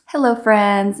Hello,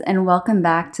 friends, and welcome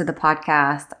back to the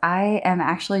podcast. I am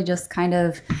actually just kind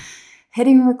of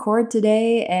hitting record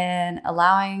today and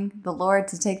allowing the Lord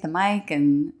to take the mic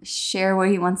and share what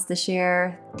He wants to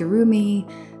share through me.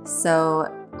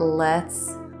 So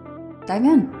let's dive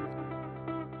in.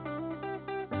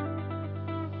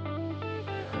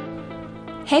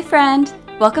 Hey, friend,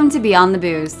 welcome to Beyond the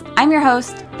Booze. I'm your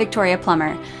host, Victoria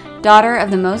Plummer, daughter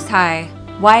of the Most High,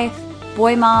 wife,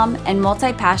 boy mom, and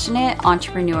multi-passionate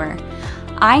entrepreneur.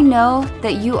 I know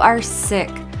that you are sick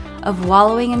of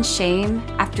wallowing in shame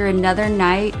after another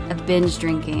night of binge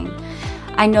drinking.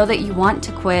 I know that you want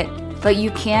to quit, but you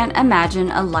can't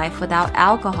imagine a life without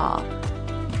alcohol.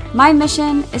 My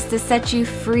mission is to set you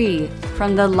free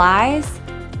from the lies,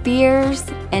 fears,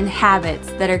 and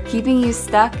habits that are keeping you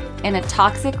stuck in a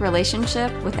toxic relationship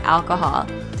with alcohol.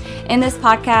 In this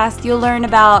podcast, you'll learn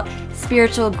about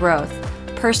spiritual growth,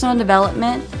 personal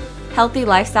development, healthy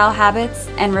lifestyle habits,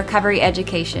 and recovery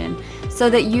education so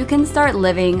that you can start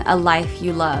living a life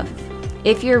you love.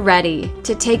 If you're ready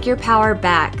to take your power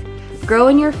back, grow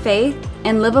in your faith,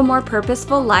 and live a more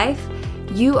purposeful life,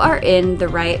 you are in the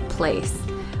right place.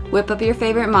 Whip up your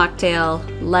favorite mocktail.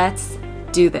 Let's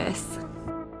do this.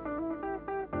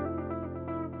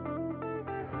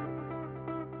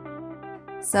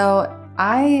 So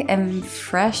I am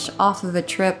fresh off of a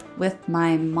trip with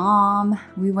my mom.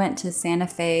 We went to Santa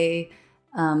Fe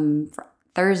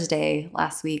Thursday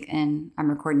last week, and I'm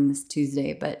recording this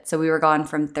Tuesday. But so we were gone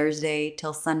from Thursday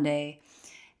till Sunday,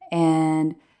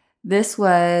 and this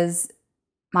was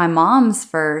my mom's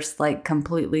first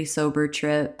completely sober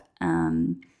trip.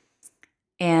 And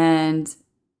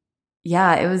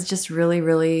yeah, it was just really,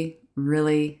 really,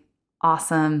 really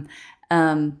awesome.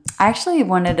 I actually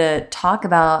wanted to talk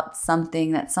about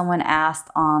something that someone asked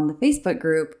on the Facebook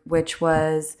group, which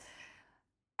was,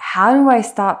 how do I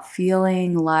stop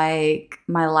feeling like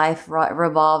my life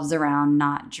revolves around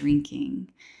not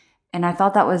drinking? And I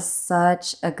thought that was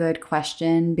such a good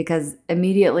question because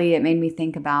immediately it made me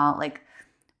think about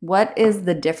what is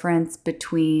the difference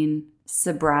between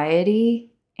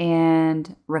sobriety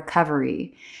and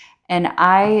recovery? And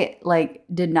I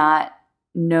did not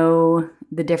know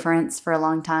the difference for a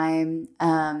long time.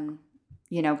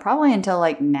 Probably until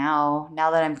now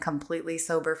that I'm completely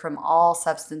sober from all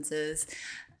substances.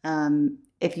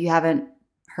 If you haven't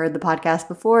heard the podcast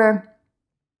before,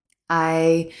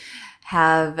 I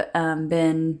have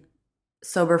been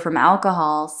sober from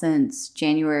alcohol since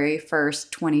January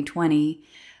 1st, 2020,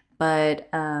 but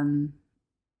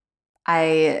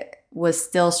I was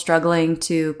still struggling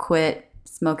to quit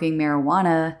smoking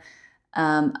marijuana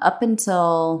up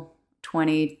until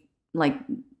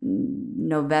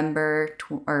November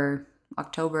or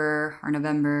October or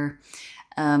November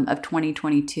of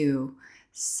 2022.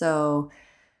 So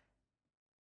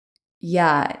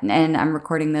yeah, and I'm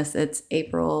recording this, it's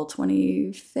April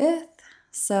 25th.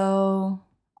 So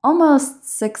almost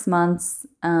 6 months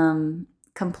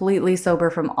completely sober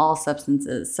from all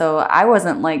substances. So I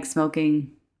wasn't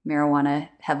smoking marijuana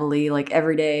heavily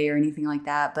every day or anything like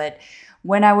that. But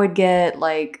when I would get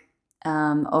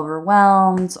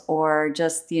overwhelmed or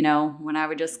just, when I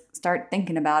would just start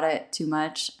thinking about it too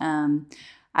much,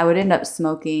 I would end up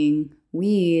smoking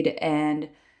weed. And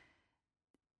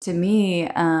to me,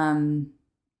 I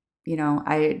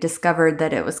discovered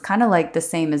that it was kind of the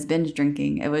same as binge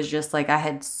drinking. It was just I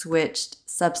had switched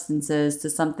substances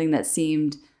to something that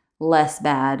seemed less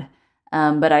bad.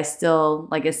 But I still,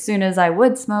 as soon as I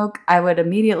would smoke, I would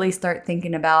immediately start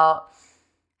thinking about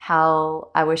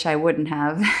how I wish I wouldn't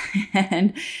have.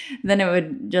 And then it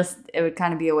would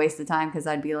kind of be a waste of time because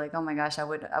I'd be like, oh my gosh, I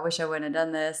wish I wouldn't have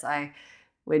done this. I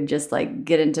would just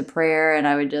get into prayer and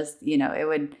I would just,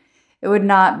 it would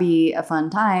not be a fun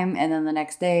time. And then the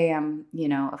next day I'm,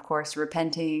 of course,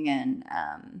 repenting and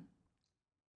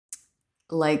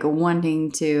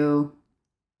wanting to,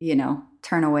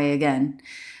 turn away again.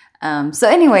 So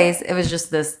anyways, it was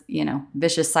just this,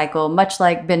 vicious cycle, much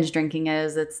like binge drinking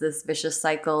is. It's this vicious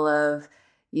cycle of,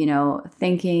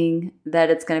 thinking that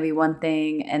it's going to be one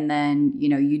thing and then,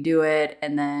 you do it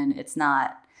and then it's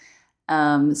not.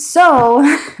 So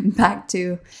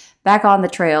back on the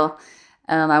trail.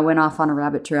 I went off on a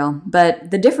rabbit trail,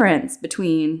 but the difference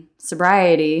between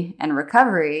sobriety and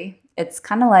recovery, it's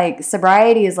kind of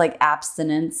sobriety is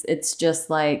abstinence. It's just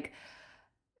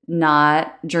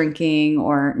not drinking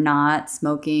or not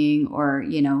smoking or,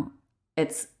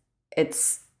 it's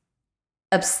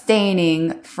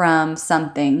abstaining from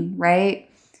something, right?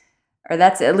 Or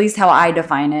that's at least how I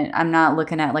define it. I'm not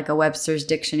looking at a Webster's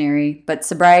dictionary, but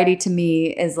sobriety to me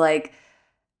is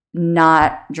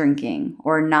not drinking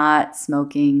or not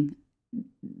smoking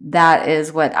that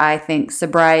is what I think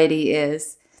sobriety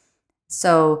is.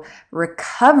 So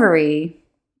recovery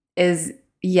is,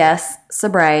 yes,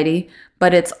 sobriety,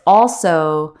 but it's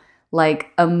also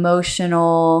like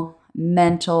emotional,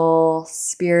 mental,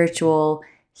 spiritual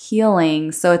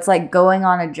healing. So it's like going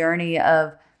on a journey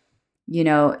of,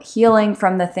 healing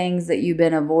from the things that you've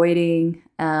been avoiding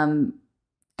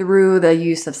through the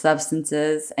use of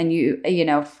substances.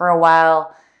 And for a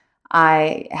while,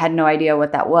 I had no idea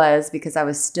what that was because I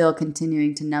was still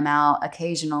continuing to numb out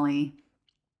occasionally.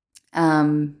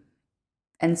 And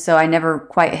so I never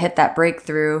quite hit that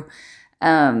breakthrough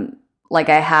like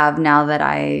I have now that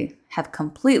I have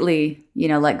completely,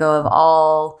 let go of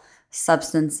all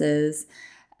substances.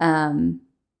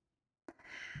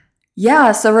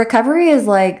 So recovery is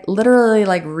like literally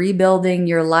like rebuilding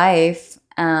your life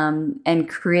and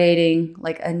creating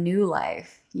like a new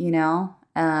life,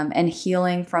 and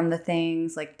healing from the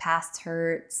things like past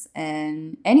hurts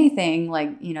and anything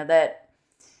like, that,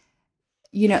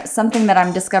 something that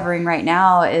I'm discovering right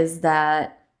now is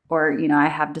that, or, I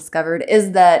have discovered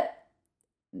is that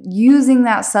using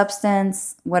that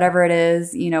substance, whatever it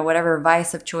is, whatever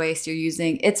vice of choice you're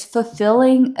using, it's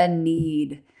fulfilling a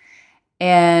need.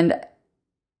 And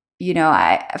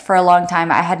for a long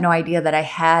time, I had no idea that I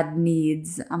had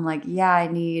needs. I'm like, yeah, I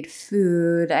need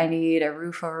food. I need a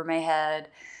roof over my head.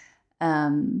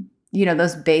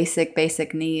 Those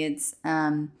basic needs.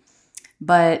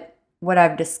 But what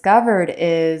I've discovered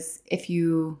is if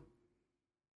you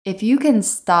can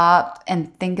stop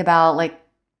and think about like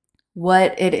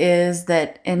what it is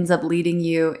that ends up leading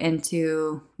you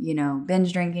into,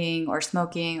 binge drinking or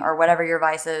smoking or whatever your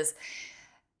vice is,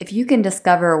 if you can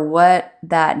discover what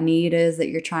that need is that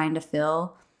you're trying to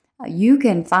fill, you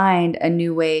can find a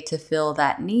new way to fill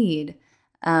that need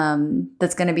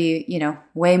that's going to be,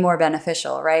 way more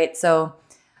beneficial, right? So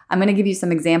I'm going to give you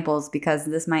some examples because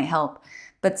this might help.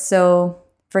 But so,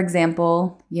 for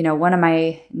example, one of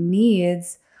my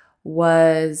needs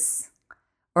was,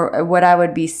 or what I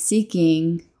would be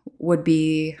seeking would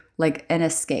be like an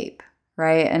escape,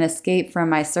 right? An escape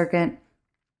from my certain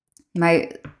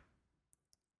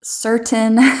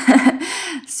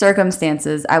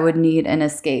circumstances. I would need an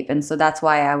escape. And so that's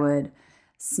why I would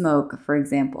smoke, for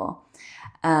example.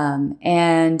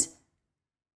 And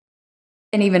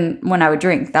even when I would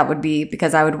drink, that would be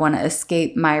because I would want to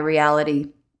escape my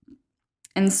reality.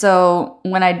 And so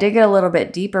when I dig it a little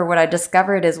bit deeper, what I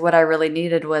discovered is what I really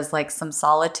needed was like some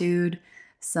solitude,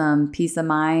 some peace of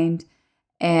mind,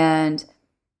 and,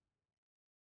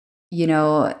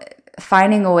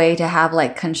 finding a way to have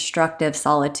like constructive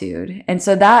solitude. And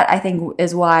so that I think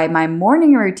is why my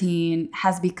morning routine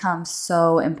has become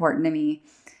so important to me.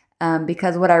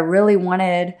 Because what I really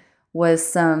wanted was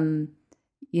some,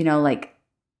 like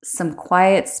some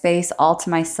quiet space all to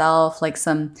myself, like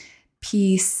some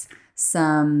peace,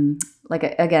 some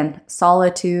like, again,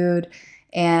 solitude.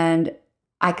 And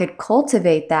I could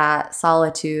cultivate that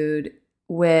solitude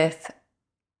with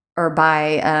or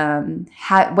by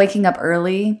waking up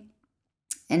early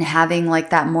and having like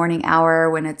that morning hour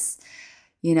when it's,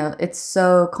 it's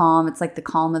so calm. It's like the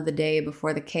calm of the day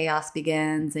before the chaos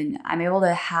begins. And I'm able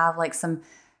to have like some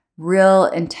real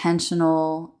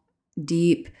intentional,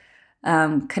 deep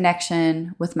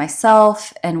connection with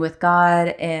myself and with God.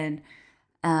 And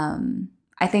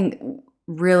I think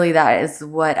really that is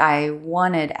what I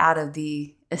wanted out of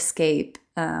the escape,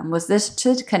 was this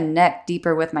to connect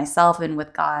deeper with myself and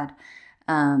with God.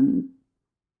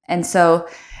 And so,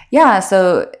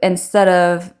 so instead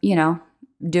of,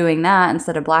 doing that,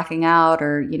 instead of blacking out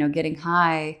or, getting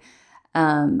high,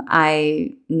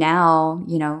 I now,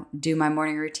 do my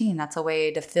morning routine. That's a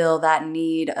way to fill that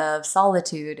need of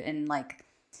solitude and like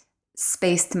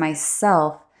space to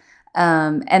myself.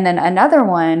 And then another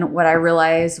one, what I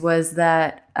realized was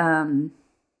that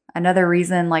another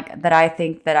reason like that I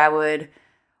think that I would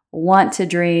want to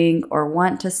drink or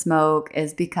want to smoke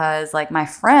is because like my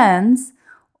friends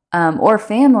or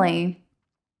family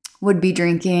would be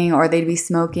drinking or they'd be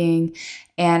smoking.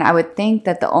 And I would think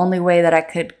that the only way that I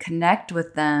could connect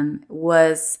with them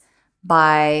was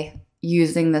by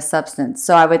using the substance.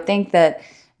 So I would think that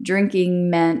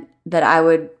drinking meant that I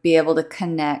would be able to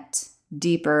connect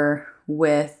deeper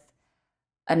with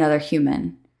another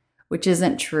human, which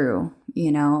isn't true.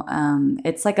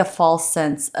 It's like a false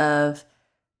sense of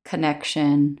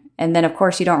connection. And then, of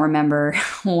course, you don't remember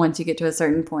once you get to a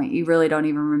certain point. You really don't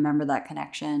even remember that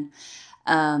connection.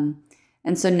 And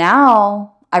so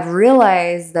now I've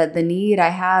realized that the need I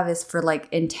have is for like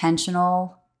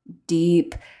intentional,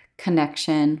 deep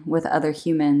connection with other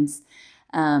humans.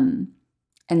 And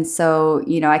so,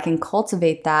 I can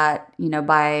cultivate that,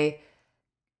 by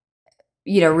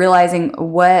realizing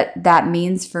what that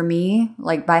means for me,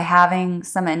 like by having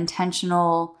some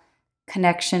intentional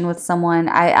connection with someone.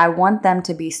 I want them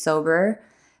to be sober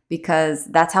because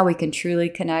that's how we can truly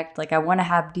connect. Like I want to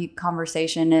have deep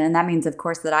conversation, and that means, of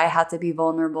course, that I have to be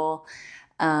vulnerable.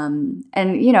 And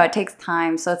it takes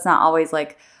time, so it's not always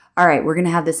like, all right, we're gonna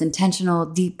have this intentional,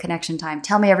 deep connection time.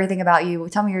 Tell me everything about you.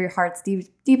 Tell me your heart's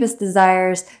deepest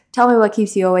desires. Tell me what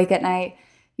keeps you awake at night.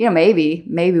 Maybe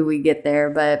we get there,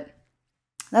 but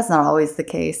that's not always the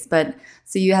case. But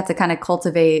so you have to kind of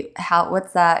cultivate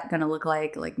what's that going to look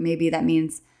like? Like maybe that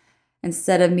means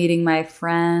instead of meeting my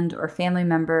friend or family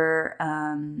member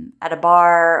at a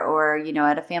bar or,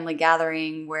 at a family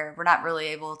gathering where we're not really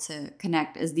able to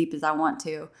connect as deep as I want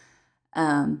to,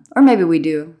 or maybe we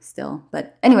do still.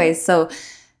 But anyways, so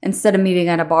instead of meeting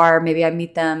at a bar, maybe I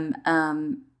meet them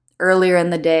earlier in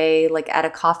the day, like at a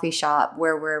coffee shop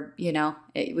where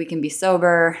we can be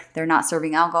sober. They're not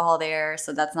serving alcohol there,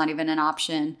 so that's not even an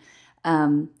option.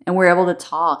 And we're able to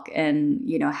talk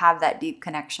and, have that deep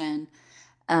connection.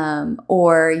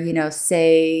 Or,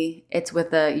 say it's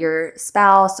with your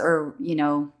spouse or,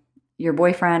 your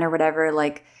boyfriend or whatever,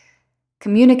 like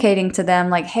communicating to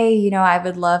them like, hey, I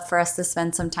would love for us to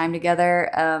spend some time together,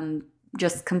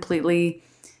 just completely,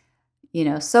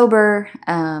 sober,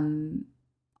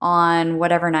 on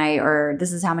whatever night, or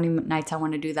this is how many nights I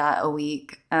want to do that a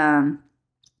week. And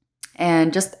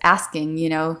just asking,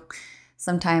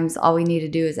 sometimes all we need to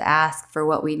do is ask for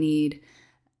what we need.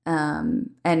 And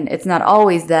it's not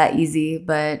always that easy,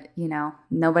 but,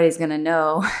 nobody's going to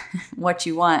know what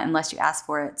you want unless you ask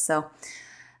for it. So,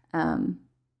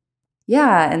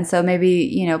 yeah. And so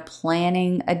maybe,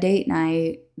 planning a date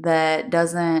night that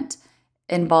doesn't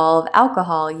involve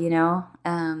alcohol,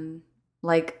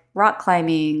 like rock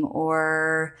climbing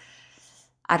or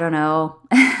I don't know,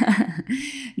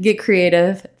 get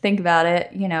creative, think about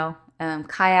it,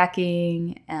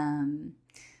 kayaking,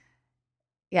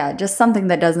 just something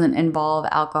that doesn't involve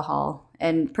alcohol.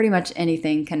 And pretty much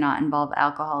anything cannot involve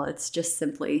alcohol. It's just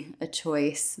simply a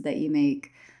choice that you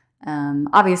make.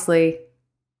 Obviously,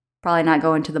 probably not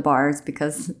going to the bars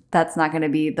because that's not going to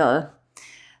be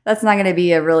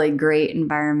a really great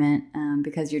environment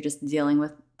because you're just dealing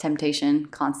with temptation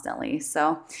constantly.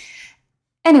 So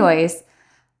anyways,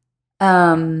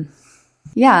 so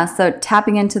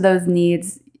tapping into those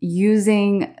needs,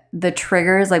 using the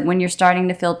triggers, like when you're starting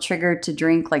to feel triggered to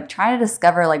drink, like try to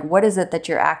discover like what is it that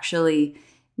you're actually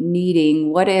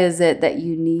needing? What is it that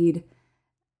you need?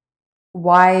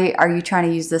 Why are you trying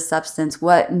to use this substance?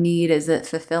 What need is it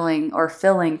fulfilling or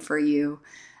filling for you?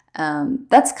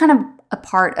 That's kind of a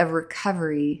part of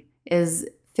recovery, is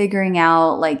figuring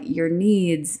out like your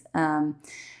needs.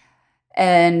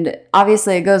 And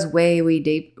obviously it goes way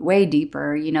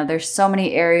deeper. There's so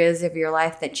many areas of your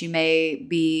life that you may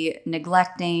be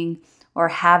neglecting or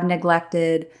have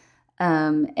neglected,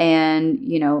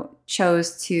 and,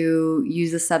 chose to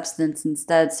use a substance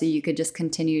instead. So you could just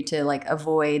continue to like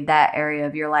avoid that area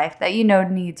of your life that,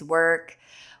 needs work,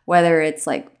 whether it's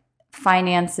like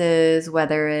finances,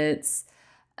 whether it's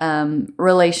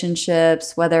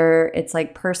relationships, whether it's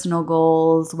like personal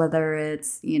goals, whether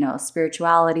it's,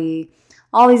 spirituality,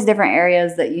 all these different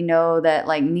areas that that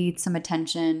like need some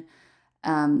attention.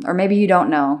 Or maybe you don't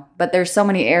know, but there's so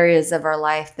many areas of our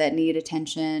life that need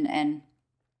attention and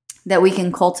that we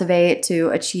can cultivate to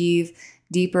achieve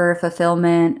deeper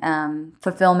fulfillment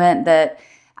that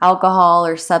alcohol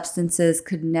or substances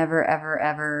could never, ever,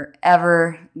 ever,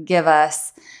 ever give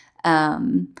us. I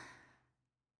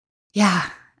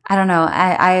don't know.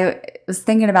 I was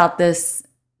thinking about this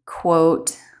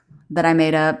quote that I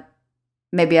made up.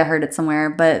 Maybe I heard it somewhere,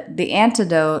 but the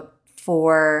antidote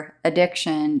for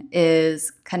addiction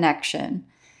is connection.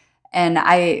 And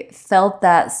I felt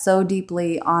that so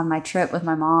deeply on my trip with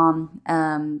my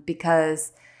mom,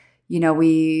 because,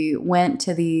 we went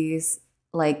to these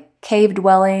like cave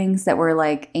dwellings that were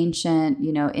like ancient,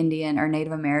 Indian or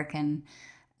Native American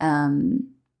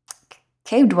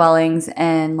cave dwellings,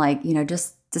 and like,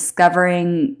 just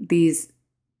discovering this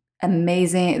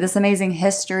amazing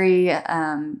history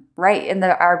right in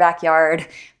our backyard.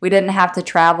 We didn't have to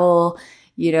travel,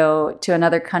 to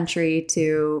another country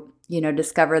to,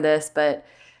 discover this. But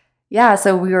yeah,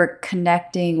 so we were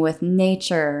connecting with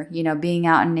nature, being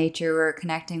out in nature. We were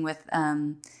connecting with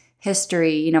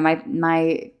history.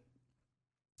 My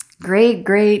great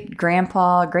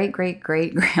grandpa,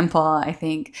 I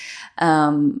think,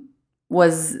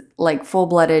 was like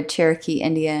full-blooded Cherokee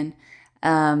Indian.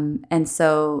 And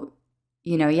so,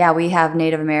 we have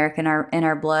Native American in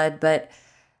our blood, but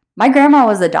my grandma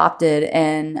was adopted,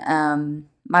 and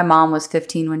my mom was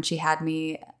 15 when she had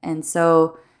me. And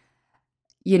so,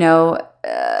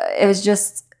 it was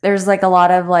just, there's like a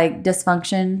lot of like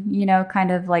dysfunction,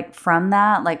 kind of like from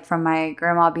that, like from my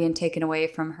grandma being taken away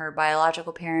from her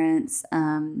biological parents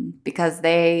because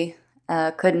they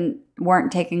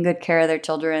weren't taking good care of their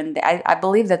children. I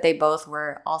believe that they both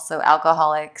were also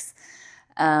alcoholics.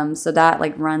 So that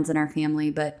like runs in our family.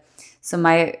 But so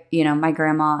my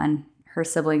grandma and her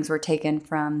siblings were taken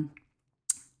from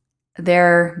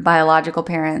their biological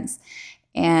parents.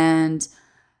 And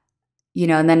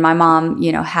and then my mom,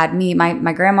 had me.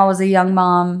 My grandma was a young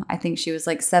mom. I think she was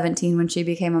like 17 when she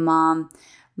became a mom.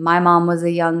 My mom was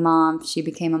a young mom. She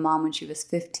became a mom when she was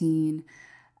 15.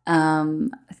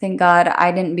 Thank God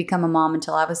I didn't become a mom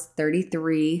until I was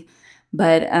 33.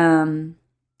 But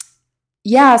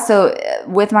so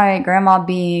with my grandma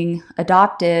being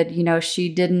adopted, she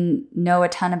didn't know a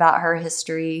ton about her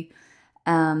history.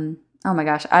 Oh my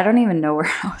gosh, I don't even know where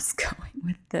I was going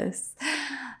with this.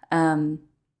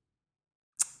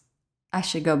 I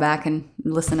should go back and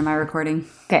listen to my recording.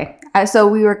 Okay. So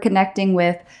we were connecting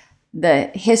with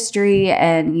the history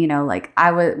and, we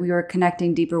were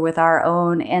connecting deeper with our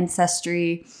own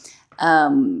ancestry.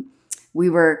 We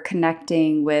were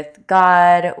connecting with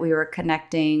God. We were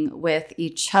connecting with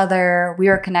each other. We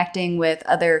were connecting with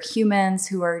other humans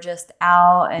who are just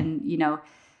out and,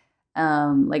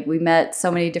 we met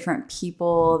so many different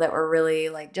people that were really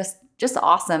like just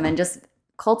awesome and just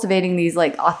cultivating these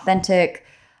like authentic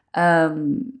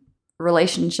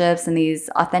relationships and these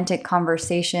authentic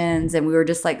conversations, and we were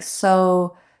just like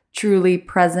so truly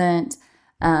present.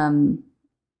 So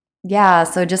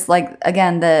just like,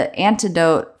 again, the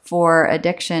antidote for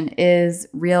addiction is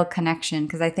real connection,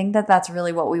 because I think that that's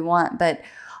really what we want. But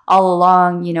all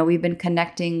along, we've been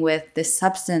connecting with this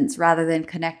substance rather than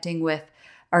connecting with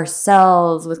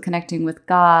ourselves, with connecting with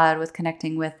God, with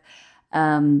connecting with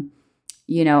the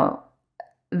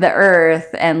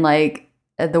earth and like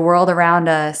the world around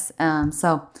us.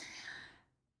 So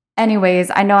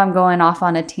anyways, I know I'm going off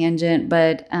on a tangent,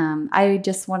 but I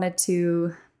just wanted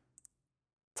to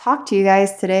talk to you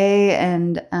guys today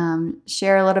and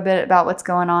share a little bit about what's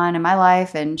going on in my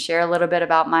life and share a little bit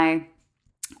about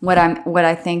what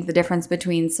I think the difference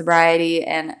between sobriety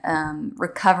and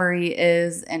recovery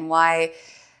is, and why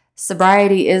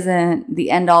sobriety isn't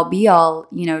the end all be all.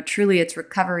 Truly it's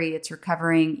recovery. It's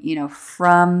recovering,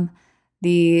 from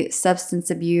the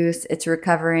substance abuse. It's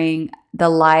recovering the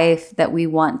life that we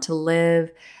want to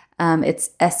live. It's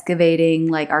excavating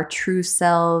like our true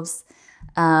selves,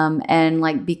 and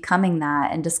like becoming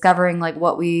that and discovering like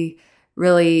what we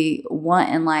really want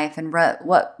in life and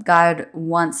what God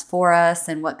wants for us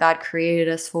and what God created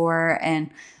us for,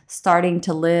 and starting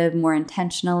to live more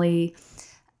intentionally.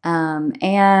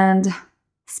 And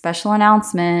special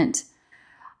announcement,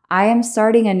 I am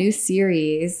starting a new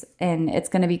series, and it's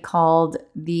going to be called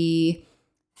the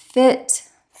Fit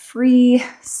Free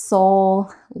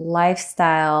Soul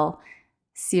Lifestyle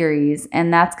series.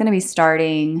 And that's going to be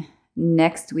starting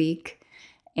next week.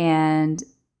 And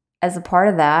as a part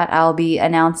of that, I'll be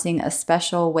announcing a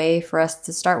special way for us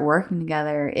to start working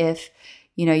together. If,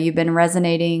 you've been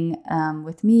resonating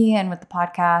with me and with the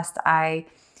podcast, I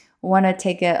want to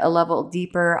take it a level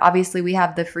deeper. Obviously, we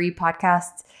have the free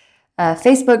podcast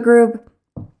Facebook group,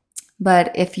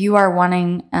 but if you are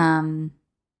wanting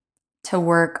to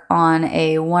work on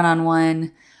a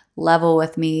one-on-one level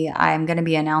with me, I'm going to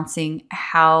be announcing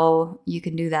how you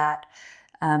can do that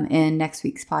in next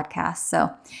week's podcast.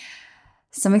 So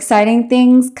some exciting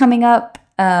things coming up,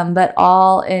 but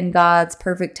all in God's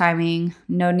perfect timing.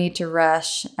 No need to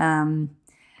rush.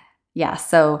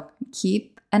 So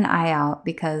keep an eye out,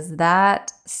 because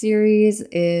that series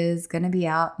is going to be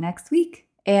out next week.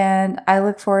 And I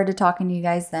look forward to talking to you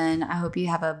guys then. I hope you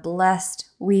have a blessed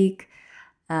week,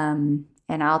 and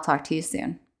I'll talk to you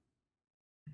soon.